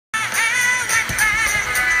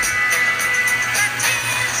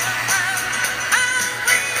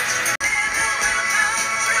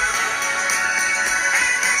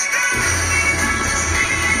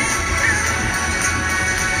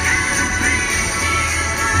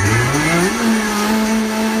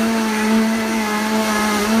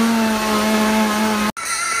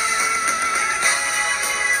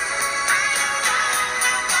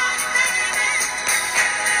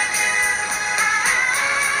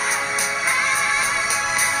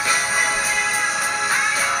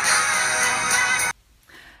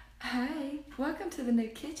Welcome to the new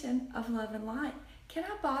kitchen of Love and Light. Can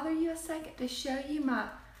I bother you a second to show you my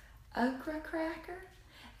okra cracker?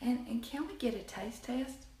 And can we get a taste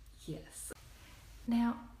test? Yes.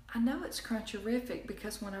 Now, I know it's cruncherific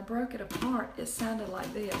because when I broke it apart, it sounded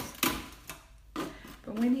like this.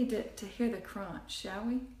 But we need to hear the crunch, shall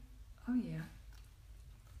we? Oh yeah.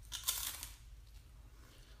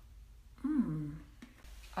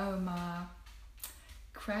 Oh my.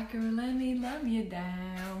 Cracker, let me love you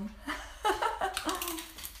down.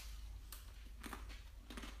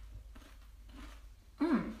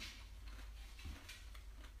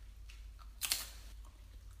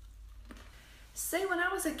 See, when I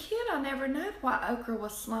was a kid, I never knew why okra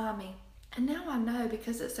was slimy. And now I know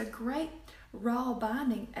because it's a great raw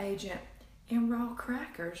binding agent in raw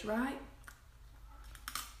crackers, right?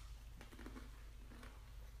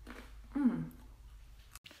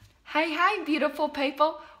 Hey, beautiful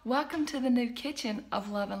people. Welcome to the new kitchen of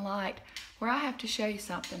Love and Light, where I have to show you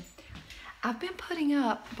something. I've been putting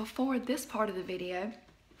up, before this part of the video,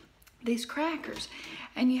 these crackers.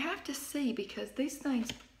 And you have to see, because these things,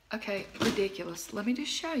 okay, ridiculous. Let me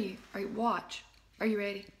just show you. All right, watch. Are you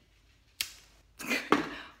ready?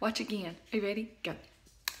 Watch again. Are you ready? Go.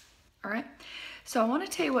 All right. So I want to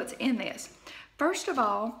tell you what's in this. First of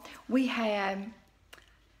all, we had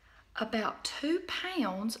about 2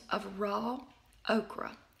 pounds of raw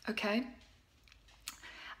okra, okay?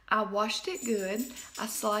 I washed it good. I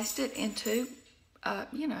sliced it into,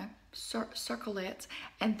 circlets,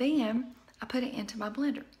 and then I put it into my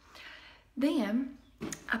blender. Then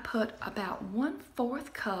I put about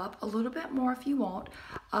 1/4 cup, a little bit more if you want,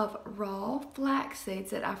 of raw flax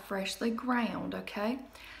seeds that I freshly ground, okay?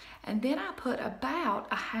 And then I put about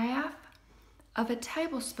 1/2 of a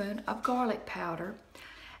tablespoon of garlic powder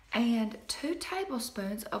and 2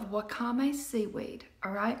 tablespoons of wakame seaweed,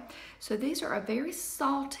 all right? So these are a very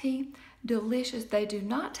salty, delicious, they do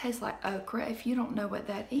not taste like okra if you don't know what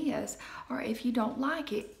that is, or if you don't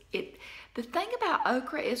like it. The thing about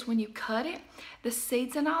okra is when you cut it, the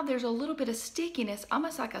seeds and all, there's a little bit of stickiness,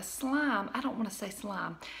 almost like a slime. I don't want to say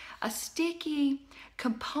slime. A sticky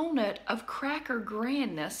component of cracker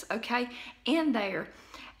grandness, okay, in there.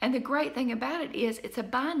 And the great thing about it is it's a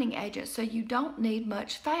binding agent, so you don't need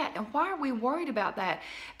much fat. And why are we worried about that?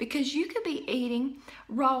 Because you could be eating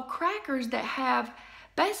raw crackers that have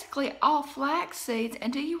basically all flax seeds.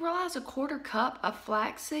 And do you realize 1/4 cup of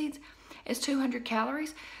flax seeds is 200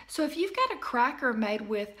 calories? So if you've got a cracker made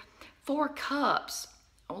with 4 cups,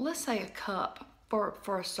 well, let's say a cup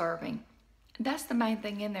for a serving, that's the main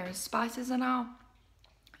thing in there is spices and all.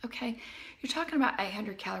 Okay, you're talking about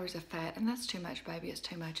 800 calories of fat, and that's too much, baby. It's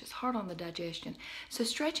too much. It's hard on the digestion. So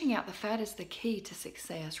stretching out the fat is the key to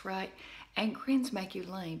success, right? And greens make you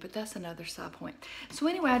lean, but that's another side point. So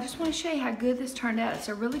anyway, I just want to show you how good this turned out. It's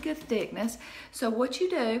a really good thickness. So what you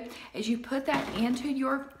do is you put that into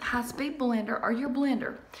your high-speed blender or your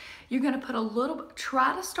blender. You're going to put a little,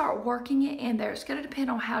 try to start working it in there. It's going to depend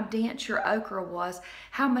on how dense your okra was,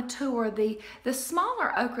 how mature. The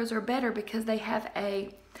smaller okras are better because they have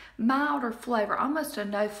a milder flavor, almost a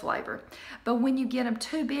no flavor. But when you get them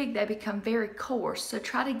too big, they become very coarse. So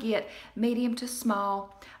try to get medium to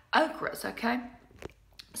small okras, okay?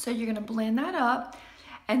 So you're gonna blend that up,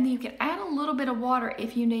 and you can add a little bit of water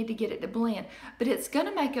if you need to get it to blend. But it's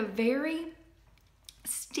gonna make a very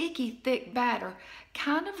sticky, thick batter,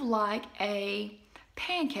 kind of like a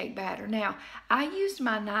pancake batter. Now, I used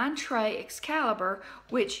my 9-tray Excalibur,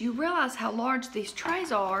 which you realize how large these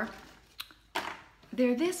trays are.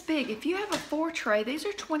 They're this big. If you have a 4-tray, these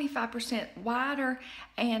are 25% wider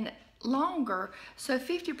and longer, so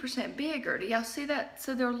 50% bigger. Do y'all see that?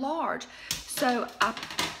 So they're large. So I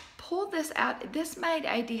pulled this out. This made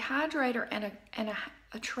a dehydrator and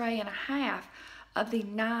a tray and a half of the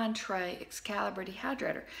 9-tray Excalibur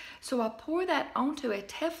dehydrator. So I pour that onto a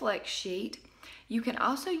Teflon sheet. You can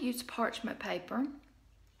also use parchment paper.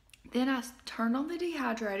 Then I turned on the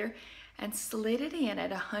dehydrator and slid it in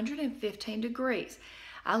at 115 degrees.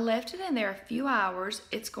 I left it in there a few hours.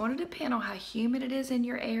 It's going to depend on how humid it is in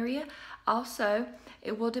your area. Also,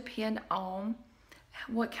 it will depend on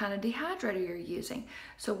what kind of dehydrator you're using.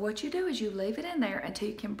 So what you do is you leave it in there until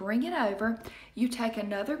you can bring it over. You take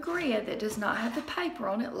another grid that does not have the paper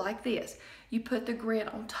on it like this. You put the grid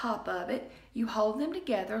on top of it. You hold them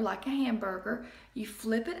together like a hamburger. You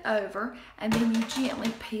flip it over and then you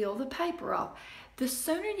gently peel the paper off. The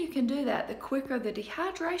sooner you can do that, the quicker the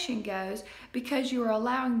dehydration goes, because you're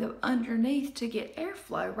allowing the underneath to get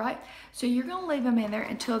airflow, right? So you're going to leave them in there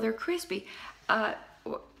until they're crispy.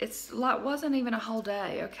 Wasn't even a whole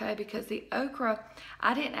day, okay? Because the okra,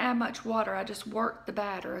 I didn't add much water. I just worked the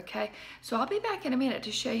batter, okay? So I'll be back in a minute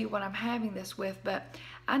to show you what I'm having this with, but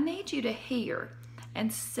I need you to hear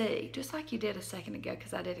and see, just like you did a second ago,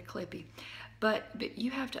 because I did a clippy. But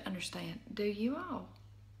you have to understand, do you all?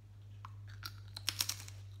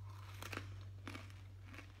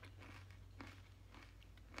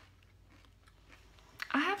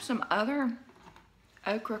 I have some other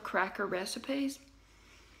okra cracker recipes.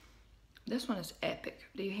 This one is epic.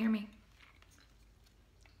 Do you hear me?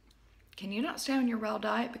 Can you not stay on your raw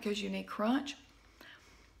diet because you need crunch?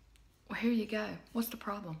 Well, here you go. What's the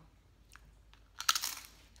problem?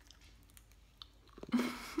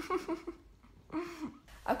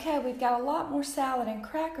 Okay, we've got a lot more salad and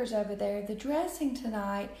crackers over there. The dressing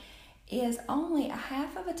tonight is only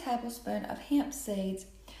 1/2 tablespoon of hemp seeds,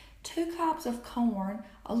 2 cups of corn,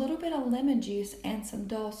 a little bit of lemon juice, and some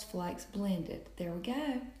dulse flakes blended. There we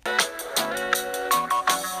go.